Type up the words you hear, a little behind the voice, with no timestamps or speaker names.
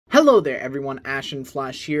Hello there everyone,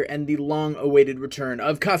 Ashnflash here, and the long-awaited return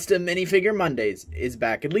of Custom Minifigure Mondays is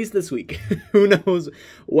back, at least this week. Who knows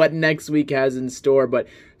what next week has in store, but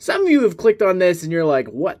some of you have clicked on this and you're like,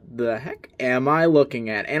 what the heck am I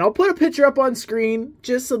looking at? And I'll put a picture up on screen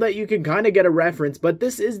just so that you can kind of get a reference, but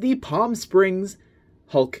this is the Palm Springs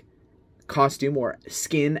Hulk costume or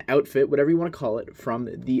skin outfit, whatever you want to call it, from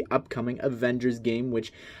the upcoming Avengers game,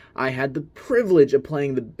 which I had the privilege of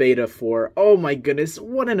playing the beta for. Oh my goodness,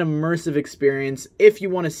 what an immersive experience. If you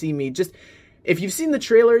want to see me, if you've seen the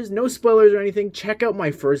trailers, no spoilers or anything, check out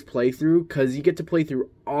my first playthrough, because you get to play through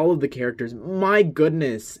all of the characters. My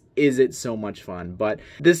goodness, is it so much fun. But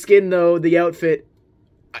the skin though, the outfit,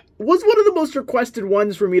 was one of the most requested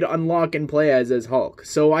ones for me to unlock and play as Hulk.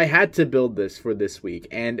 So I had to build this for this week.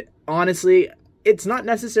 And honestly, it's not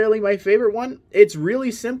necessarily my favorite one. It's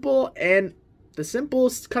really simple, and the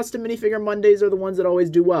simplest custom minifigure Mondays are the ones that always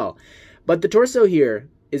do well. But the torso here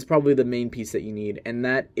is probably the main piece that you need, and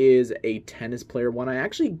that is a tennis player one. I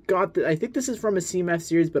actually got I think this is from a CMF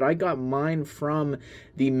series, but I got mine from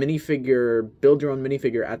the minifigure, build your own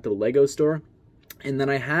minifigure at the Lego store. And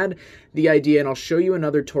then I had the idea, and I'll show you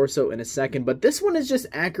another torso in a second, but this one is just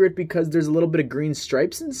accurate because there's a little bit of green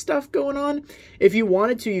stripes and stuff going on. If you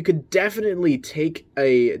wanted to, you could definitely take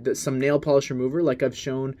some nail polish remover like I've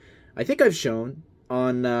shown, I think I've shown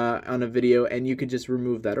on a video, and you could just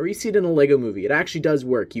remove that. Or you see it in a Lego movie. It actually does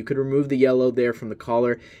work. You could remove the yellow there from the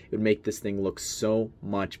collar. It would make this thing look so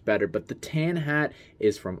much better. But the tan hat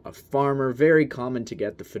is from a farmer. Very common to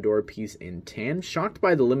get the fedora piece in tan. Shocked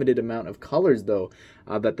by the limited amount of colors, though,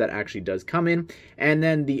 that actually does come in. And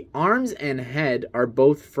then the arms and head are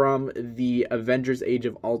both from the Avengers Age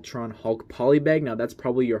of Ultron Hulk polybag. Now, that's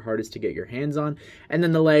probably your hardest to get your hands on. And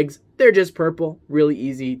then the legs, they're just purple. Really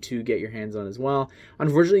easy to get your hands on as well.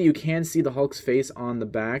 Unfortunately, you can see the Hulk's face on the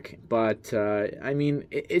back, but I mean,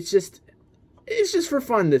 it's just for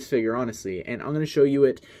fun, this figure, honestly. And I'm going to show you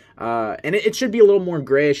it. And it should be a little more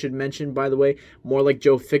gray, I should mention, by the way. More like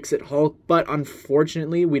Joe Fix-It Hulk. But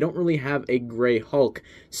unfortunately, we don't really have a gray Hulk.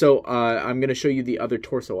 So I'm going to show you the other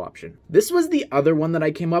torso option. This was the other one that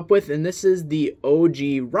I came up with. And this is the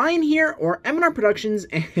OG Ryan here, or M&R Productions.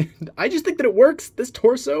 And I just think that it works, this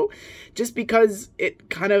torso. Just because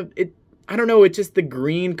I don't know, the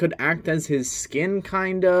green could act as his skin,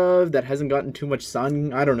 kind of, that hasn't gotten too much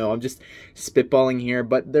sun. I don't know, I'm just spitballing here,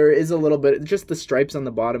 but there is a little bit, just the stripes on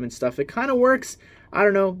the bottom and stuff. It kind of works. I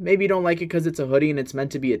don't know, maybe you don't like it because it's a hoodie and it's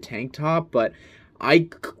meant to be a tank top, but I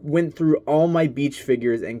went through all my beach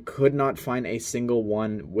figures and could not find a single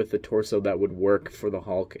one with the torso that would work for the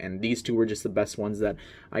Hulk, and these two were just the best ones that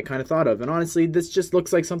I kind of thought of. And honestly, this just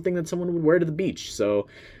looks like something that someone would wear to the beach, so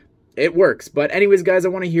it works. But anyways, guys, I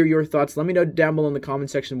want to hear your thoughts. Let me know down below in the comment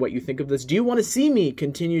section what you think of this. Do you want to see me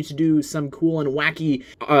continue to do some cool and wacky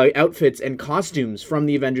outfits and costumes from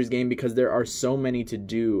the Avengers game? Because there are so many to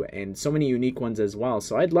do, and so many unique ones as well.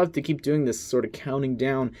 So I'd love to keep doing this, sort of counting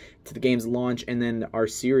down to the game's launch and then our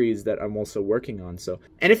series that I'm also working on. So,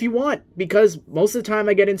 and if you want, because most of the time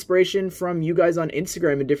I get inspiration from you guys on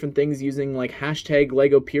Instagram and different things using like hashtag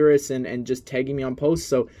Lego Purists and just tagging me on posts.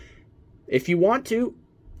 So if you want to,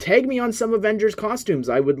 tag me on some Avengers costumes.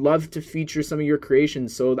 I would love to feature some of your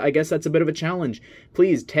creations, so I guess that's a bit of a challenge.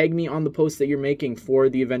 Please tag me on the posts that you're making for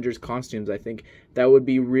the Avengers costumes. I think that would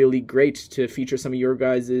be really great to feature some of your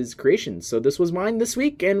guys' creations. So this was mine this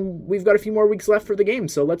week, and we've got a few more weeks left for the game,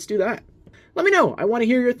 so let's do that. Let me know. I want to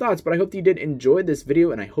hear your thoughts, but I hope that you did enjoy this video,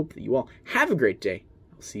 and I hope that you all have a great day.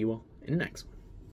 I'll see you all in the next one.